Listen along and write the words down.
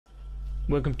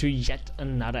Welcome to yet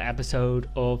another episode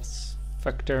of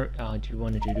Factorio. Oh, I just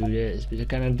wanted to do this, but I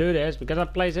cannot do this because I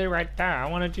place it right there. I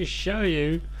wanted to show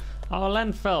you how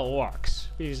landfill works,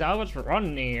 because I was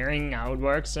wondering how it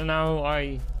works and now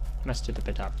I messed it a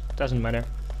bit up. Doesn't matter.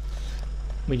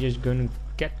 We're just gonna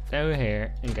get over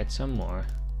here and get some more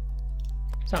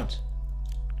sounds.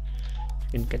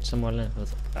 You can get some more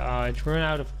landfills. It's run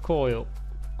out of coal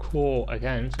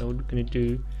again, so what we're gonna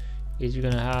do is you're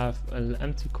gonna have an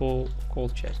empty coal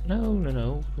chest. No.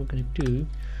 What we're gonna do,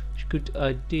 which good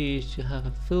idea, is to have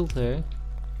a filter,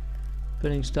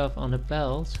 putting stuff on the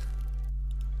belt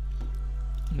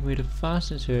with a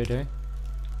fast inserter,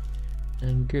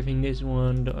 and giving this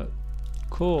one the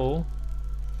coal,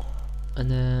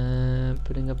 and then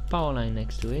putting a power line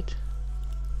next to it,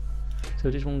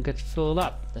 so this one gets filled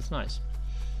up. That's nice.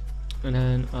 And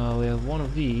then we have one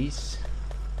of these.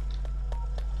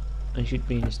 It should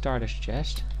be in the starter's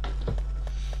chest.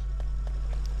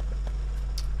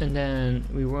 And then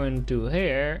we want to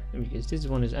here, because this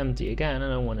one is empty again,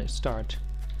 and I want to start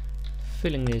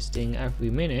filling this thing every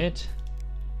minute.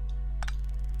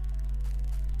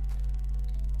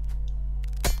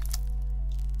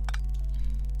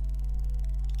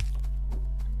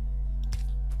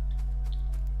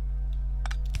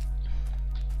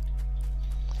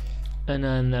 And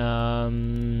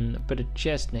then put a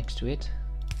chest next to it.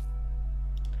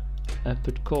 I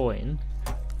put coal in,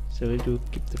 so it will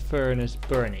keep the furnace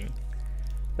burning.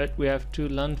 But we have 2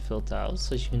 landfill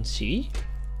tiles, as you can see.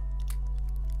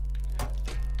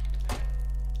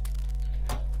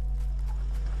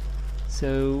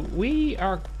 So we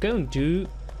are going to,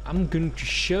 I'm going to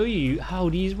show you how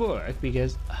these work,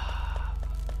 because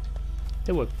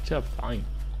they work so fine.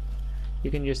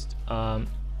 You can just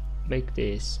make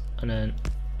this, and then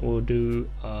we'll do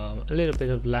a little bit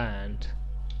of land.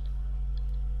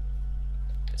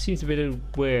 Seems a bit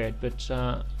weird, but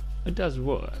it does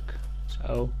work,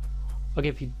 so I'll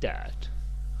give you that.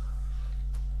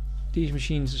 These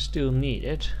machines are still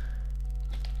needed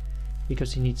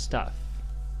because you need stuff.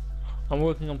 I'm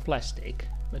working on plastic,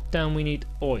 but then we need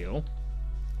oil,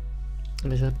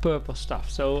 and there's a purple stuff,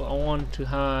 so I want to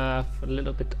have a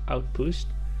little bit outpost.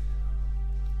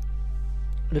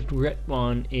 The red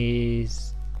one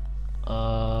is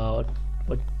what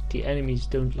the enemies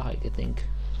don't like, I think.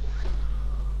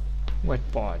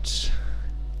 Wet parts.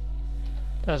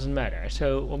 Doesn't matter.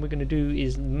 So what we're gonna do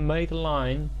is make a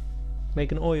line,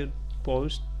 make an oil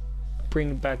post,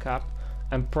 bring it back up,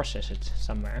 and process it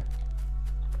somewhere.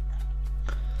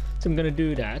 So I'm gonna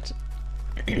do that.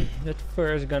 But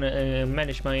first gonna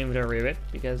manage my inventory a bit,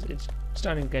 because it's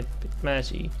starting to get a bit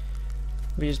messy.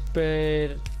 We just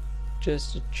put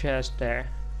just a chest there.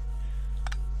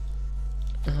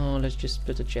 Oh, let's just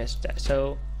put a chest there.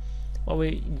 So what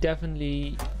we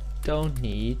definitely don't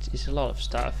need is a lot of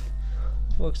stuff.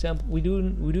 For example, we do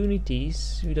need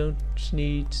these. We don't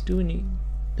need,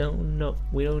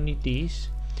 we don't need these.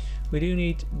 We do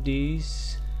need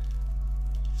these.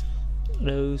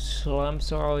 Those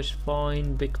lamps are always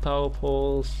fine. Big power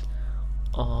poles.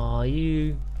 Are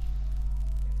you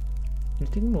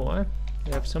anything more?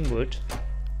 We have some wood.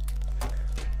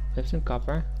 We have some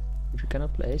copper, which we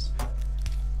cannot place.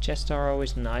 Chests are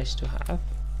always nice to have.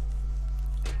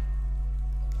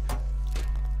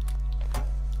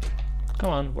 Come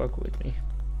on, work with me.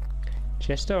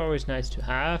 Chests are always nice to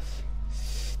have.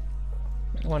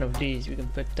 One of these, we can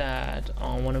put that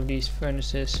on one of these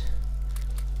furnaces.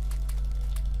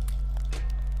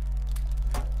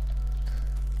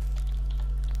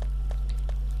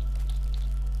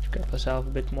 Grab myself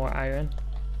a bit more iron,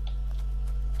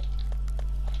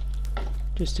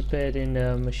 just to put in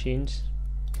the machines.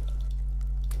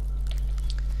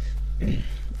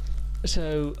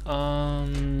 So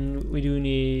we don't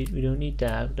need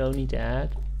that,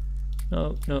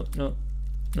 no,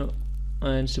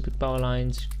 and stupid power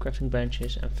lines, crafting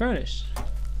benches, and furnace.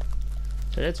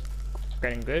 So that's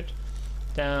getting good.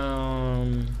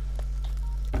 Down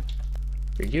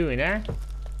for you in there.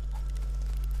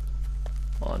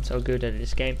 Oh, I'm so good at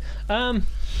this game.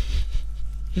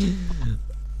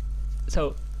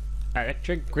 So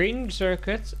electric, green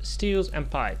circuits, steels, and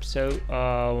pipes. So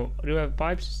do we have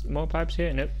pipes? More pipes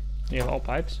here? Nope. We have all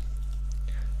pipes.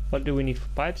 What do we need for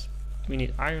pipes? We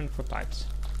need iron for pipes.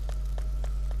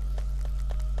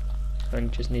 So I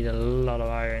just need a lot of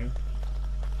iron,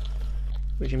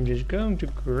 which I'm just going to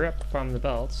grab from the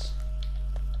belts,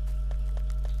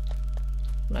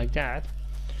 like that.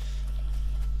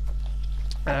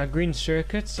 Green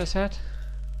circuits, I said.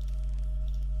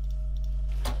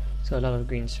 So a lot of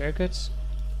green circuits.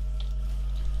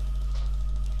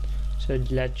 So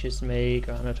let's just make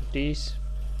 100 of these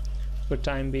for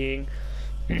time being.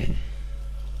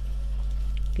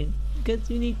 Because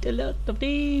we need a lot of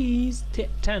these.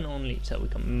 10 only, so we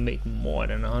can make more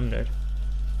than 100.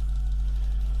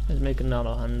 Let's make another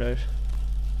 100.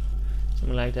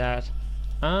 Something like that.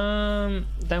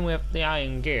 Then we have the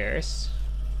iron gears,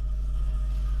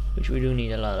 which we do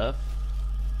need a lot of.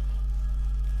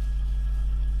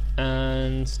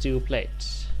 And steel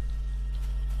plates.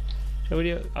 So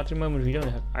at the moment we don't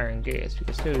have iron gears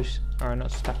because those are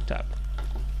not stacked up.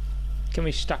 Can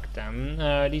we stack them?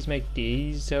 These make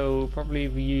these, so probably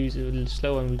if we use it a little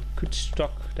slow and we could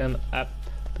stock them up,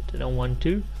 but I don't want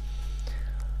to.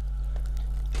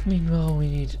 Meanwhile, we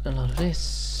need a lot of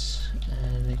this,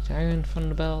 and make iron from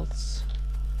the belts.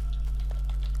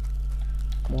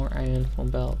 More iron from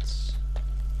belts.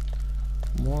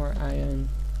 More iron.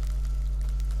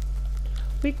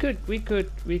 We could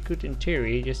in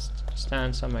theory just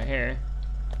stand somewhere here,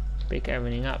 pick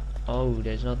everything up. Oh,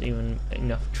 there's not even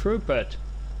enough throughput.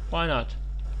 Why not?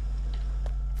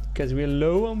 Because we're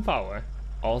low on power.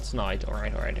 Oh, it's night.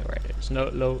 Alright. It's no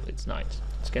low. It's night.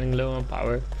 It's getting low on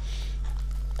power.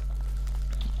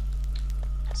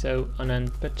 So, and then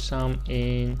put some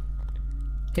in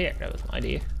here. That was my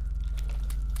idea.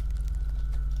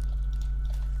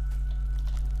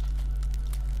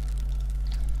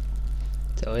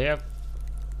 So we have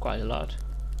quite a lot.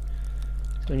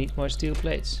 So we need more steel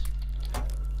plates.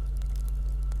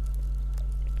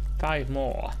 5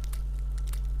 more.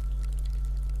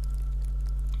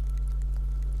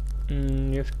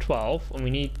 You have 12 and we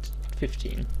need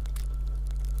 15.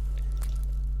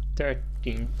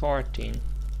 13, 14,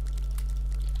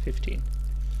 15.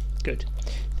 Good.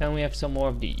 Then we have some more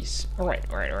of these. Alright.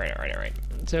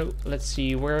 So let's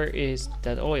see, where is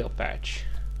that oil patch?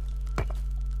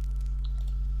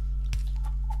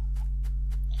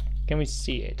 Can we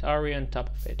see it? Are we on top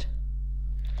of it?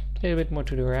 A little bit more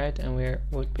to the right and we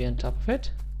would be on top of it.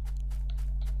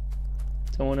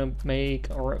 So I want to make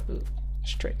a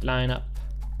straight line up.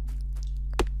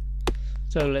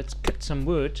 So let's cut some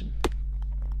wood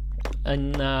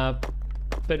and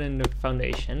put in the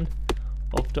foundation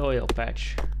of the oil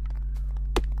patch.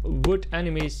 Would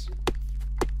enemies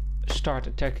start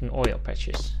attacking oil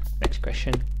patches? Next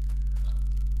question.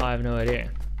 I have no idea.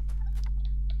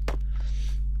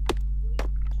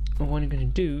 What I'm gonna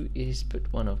do is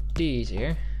put one of these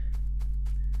here,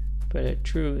 put it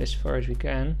through as far as we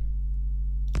can.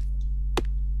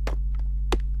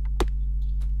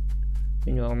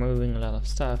 You know, I'm moving a lot of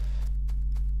stuff.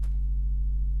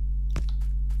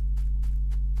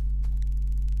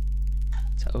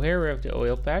 So here we have the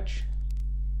oil patch.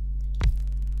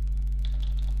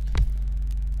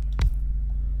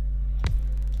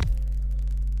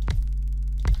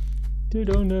 They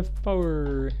don't have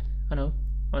power. I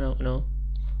know.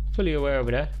 Fully aware of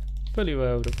that. Fully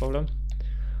aware of the problem.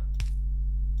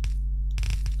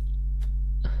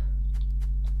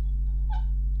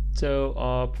 So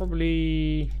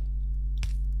probably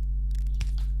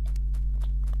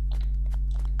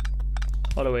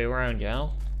all the way around, yeah.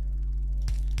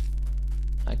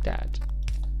 Like that.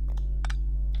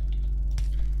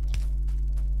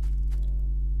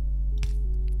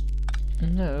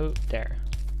 No, there.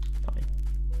 Fine.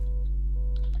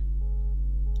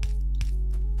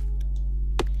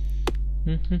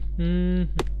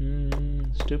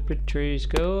 Stupid trees,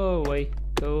 go away,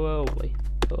 go away,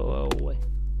 go away.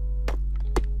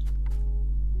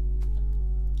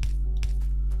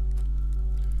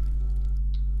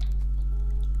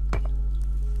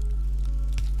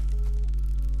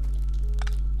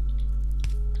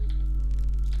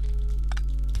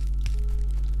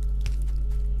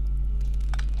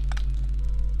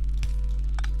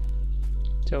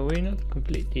 So we're not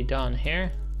completely done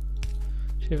here.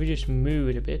 So if we just move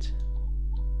it a bit.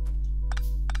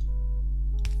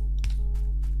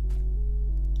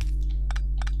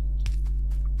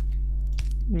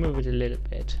 Move it a little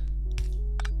bit.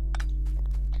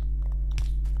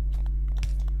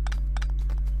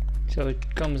 So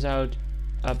it comes out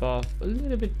above a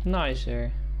little bit nicer.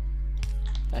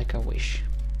 Like I wish.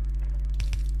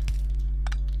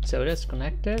 So that's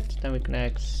connected. Then we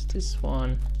connect this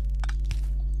one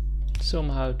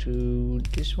somehow to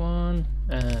this one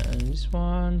and this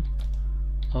one.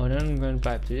 Oh, then I'm going to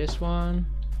pipe to this one.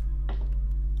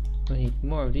 We need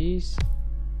more of these.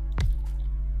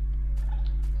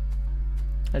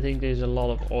 I think there's a lot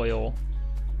of oil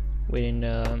within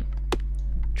the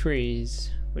trees,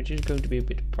 which is going to be a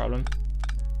bit of a problem.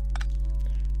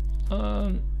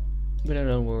 But I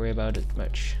don't worry about it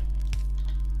much.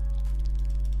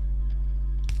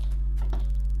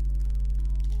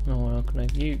 I want to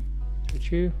connect you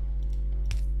with you.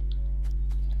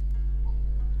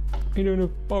 We don't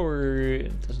have power.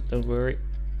 Don't worry.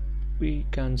 We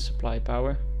can supply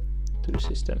power to the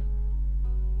system.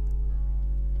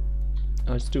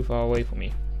 Oh, it's too far away from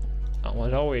me. I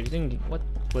was always thinking, what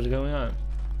was going on?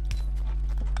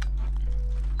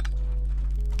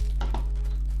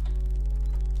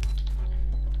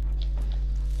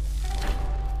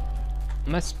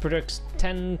 Mass products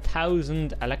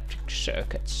 10,000 electric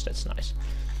circuits. That's nice.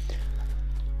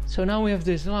 So now we have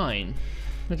this line.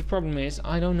 But the problem is,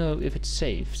 I don't know if it's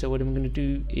safe. So what I'm going to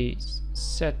do is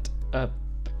set up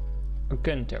a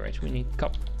gun turret. We need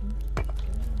copper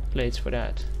plates for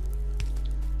that.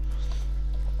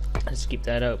 Let's keep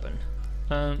that open.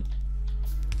 And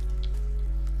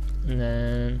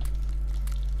then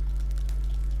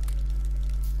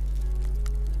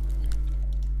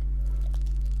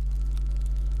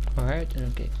alright,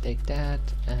 okay, take that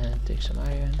and take some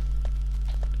iron.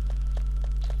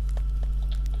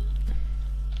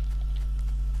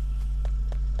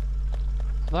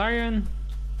 Iron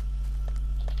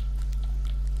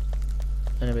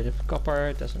and a bit of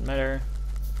copper, doesn't matter.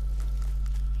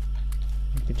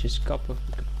 You could just copper,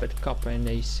 we could put copper in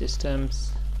these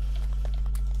systems.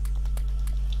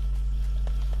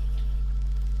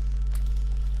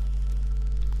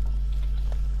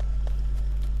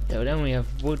 So then we have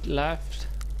wood left.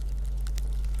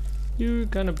 You're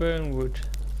gonna burn wood.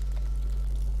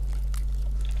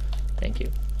 Thank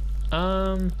you.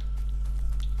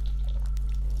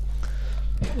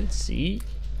 Let's see.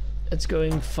 It's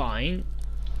going fine.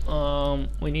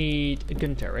 We need a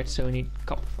gun turret, so we need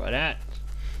copper for that.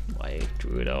 I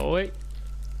threw it all away.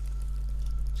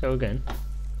 So again,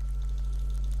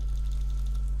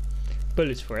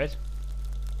 bullets for it.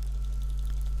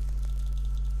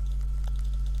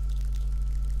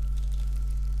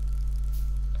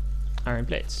 Iron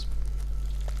plates.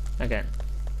 Again.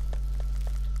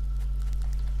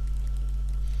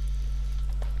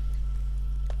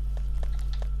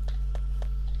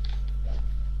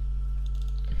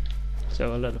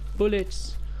 So a lot of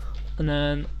bullets, and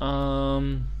then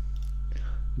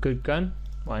good gun.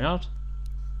 Why not?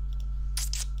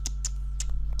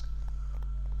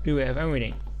 Do we have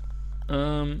everything?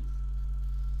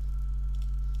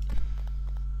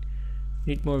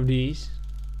 Need more of these.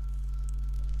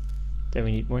 Then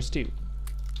we need more steel.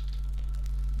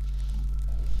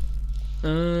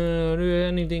 Do we have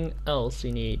anything else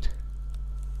we need?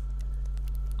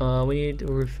 We need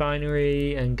a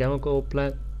refinery and chemical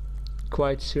plant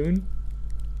quite soon.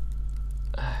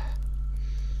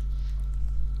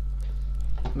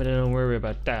 But I don't worry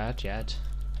about that yet,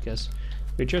 because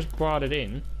we just brought it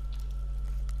in.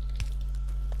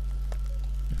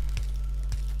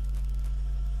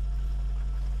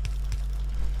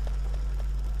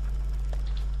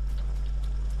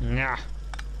 Nah,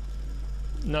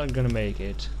 not gonna make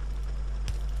it.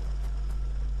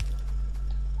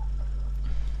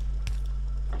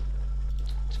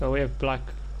 So we have black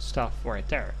stuff right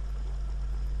there.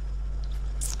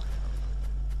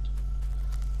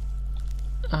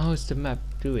 How's the map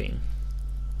doing?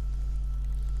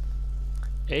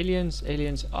 Aliens,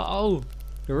 aliens. Oh,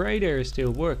 the radar is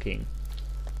still working.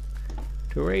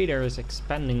 The radar is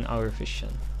expanding our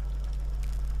vision.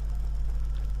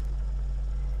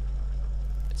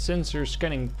 Sensor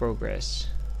scanning progress.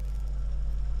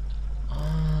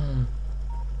 Ah.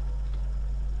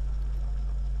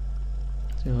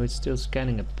 So it's still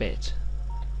scanning a bit.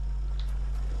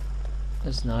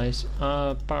 That's nice.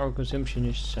 Power consumption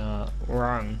is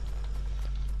wrong.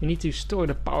 We need to store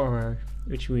the power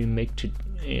which we make to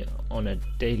on a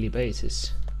daily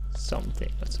basis.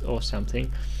 Something or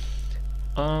something.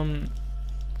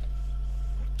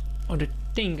 What I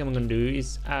think I'm gonna do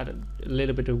is add a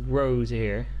little bit of rows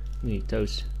here. We need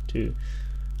those two.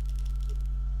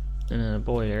 And then a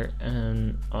boiler,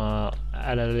 and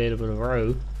add a little bit of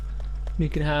row. We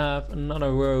can have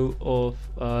another row of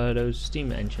those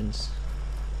steam engines.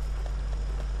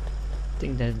 I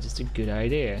think that's just a good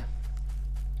idea.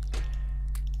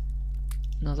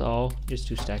 Not all, just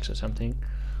 2 stacks or something.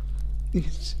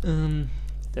 Then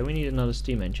we need another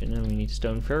steam engine, and we need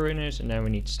stone furnace, and then we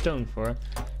need stone for.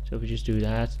 So if we just do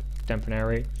that,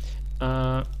 temporary.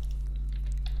 2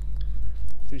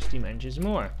 steam engines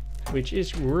more, which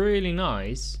is really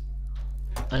nice.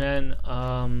 And then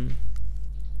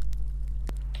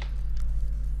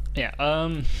yeah,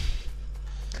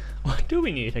 what do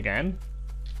we need again?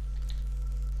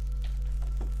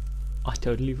 I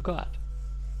totally forgot.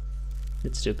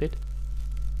 That's stupid.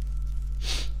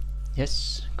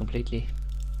 Yes, completely.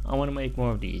 I want to make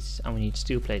more of these, and we need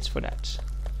steel plates for that.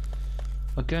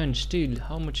 Again, steel.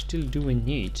 How much steel do we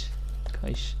need,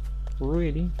 guys?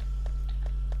 Really?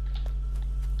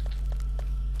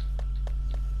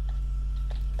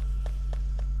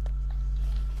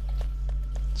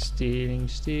 Stealing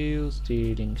steel,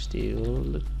 stealing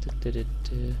steel.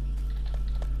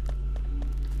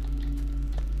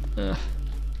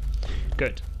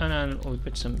 Good. And then we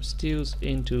put some steels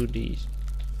into these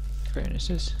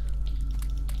furnaces.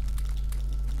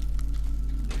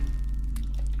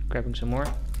 Grabbing some more.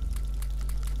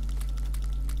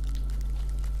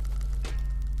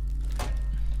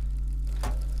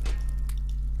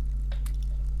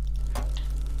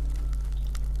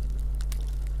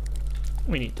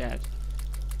 We need that.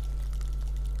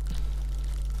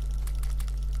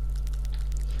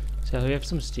 So we have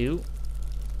some steel.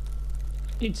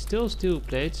 Need still steel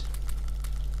plates.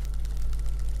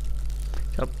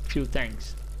 So a few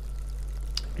tanks.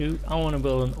 Dude, I want to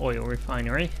build an oil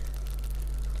refinery.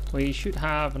 We should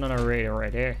have another radar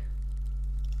right here.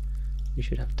 We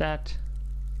should have that.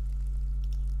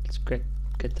 Let's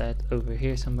get that over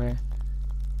here somewhere.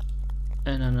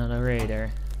 And another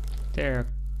radar. They're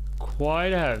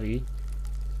quite heavy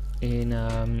in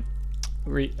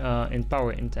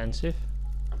power intensive,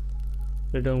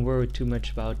 but don't worry too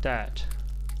much about that.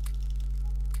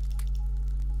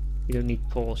 You don't need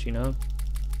poles, you know.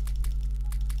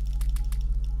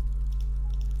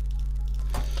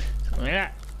 Something like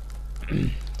that.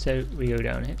 So we go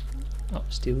down here. Oh,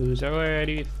 steel is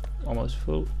already almost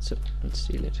full, so let's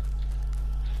steal it.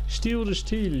 Steal the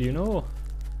steel, you know.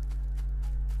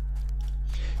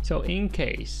 So in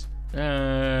case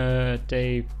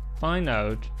they find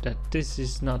out that this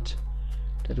is not,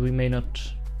 that we may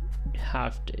not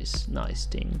have this nice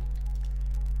thing,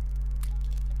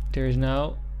 there is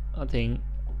now a thing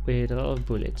with a lot of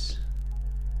bullets.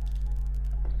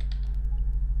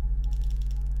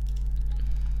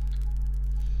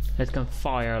 That can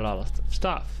fire a lot of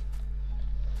stuff.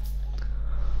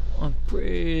 I'm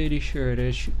pretty sure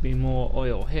there should be more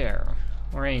oil here,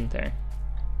 or ain't there?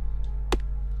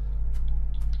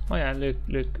 Oh yeah,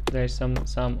 look, there's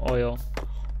some oil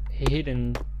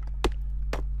hidden.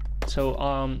 So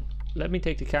let me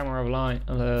take the camera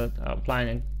offline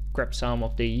and grab some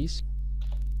of these.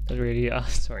 That's really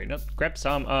sorry, not grab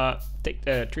some. Take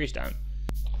the trees down.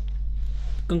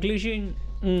 Conclusion,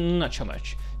 not so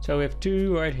much. So we have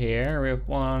two right here. We have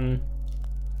one.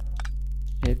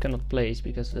 It cannot place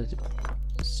because of the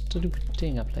stupid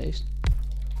thing I placed.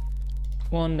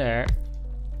 One there.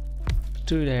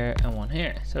 Two there and one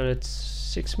here, so that's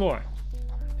 6 more,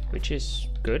 which is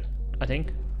good, I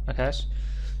think, I guess.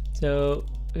 So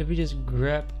if we just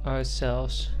grab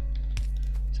ourselves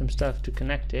some stuff to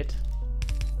connect it,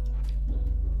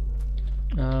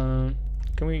 can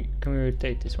we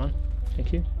rotate this one?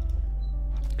 Thank you,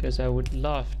 because I would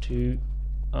love to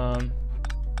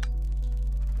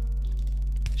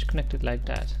just connect it like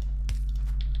that.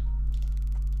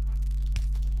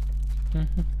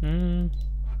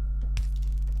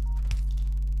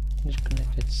 Just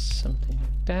connect it something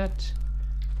like that,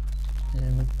 and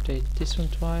then rotate this one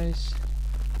twice.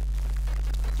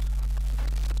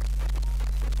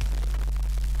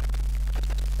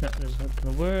 No, that's not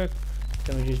gonna work.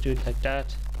 Then we just do it like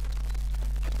that.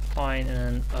 Fine,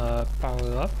 and then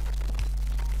power up.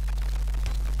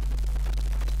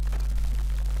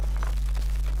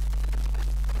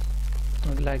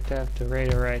 I'd like to have the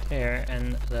radar right here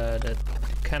and the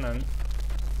cannon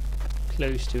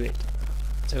close to it,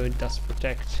 so it does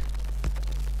protect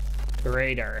the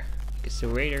radar, because the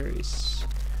radar is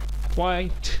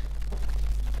quite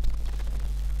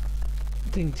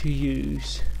thing to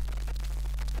use.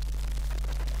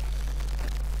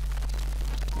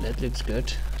 That looks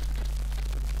good.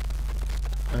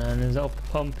 And it's all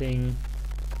pumping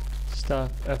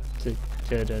stuff up to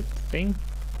the thing.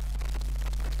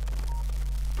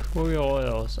 Crude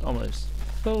oil is almost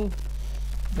full.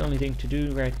 The only thing to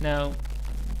do right now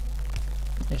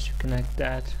is to connect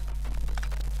that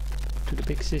to the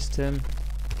big system.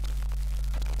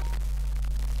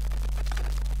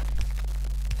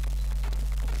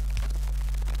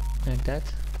 Like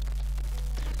that.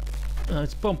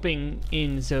 It's pumping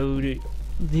in, so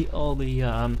all the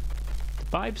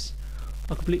pipes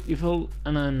are completely full,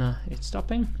 and then it's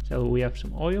stopping. So we have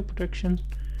some oil production,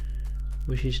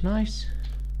 which is nice.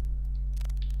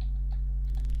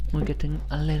 We're getting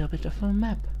a little bit of a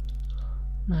map.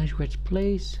 Nice red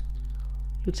place.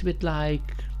 Looks a bit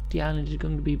like the island is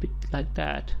going to be a bit like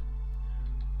that.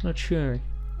 Not sure.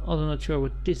 Also not sure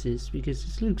what this is, because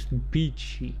this looks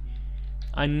beachy.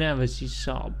 I never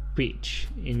saw a beach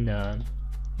in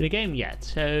the game yet,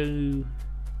 so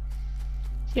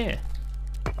yeah.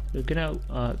 We're gonna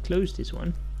close this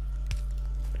one.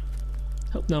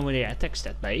 Hope nobody attacks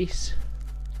that base.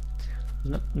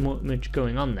 There's not much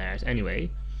going on there anyway.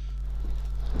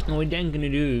 And what we're then gonna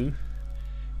do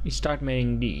we start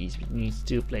making these. We need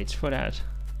steel plates for that.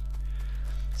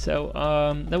 So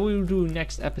then we will do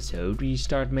next episode. We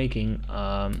start making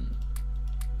the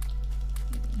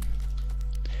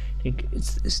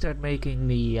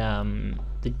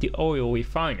oil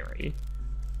refinery.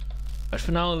 But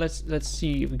for now, let's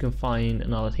see if we can find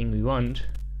another thing we want.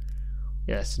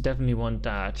 Yes, definitely want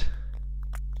that.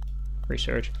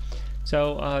 Research.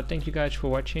 So thank you guys for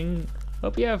watching.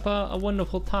 Hope you have a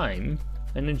wonderful time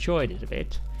and enjoyed it a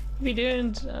bit. If you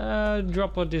didn't,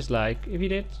 drop a dislike. If you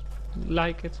did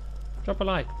like it, drop a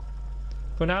like.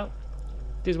 For now,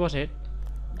 this was it.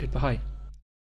 Goodbye.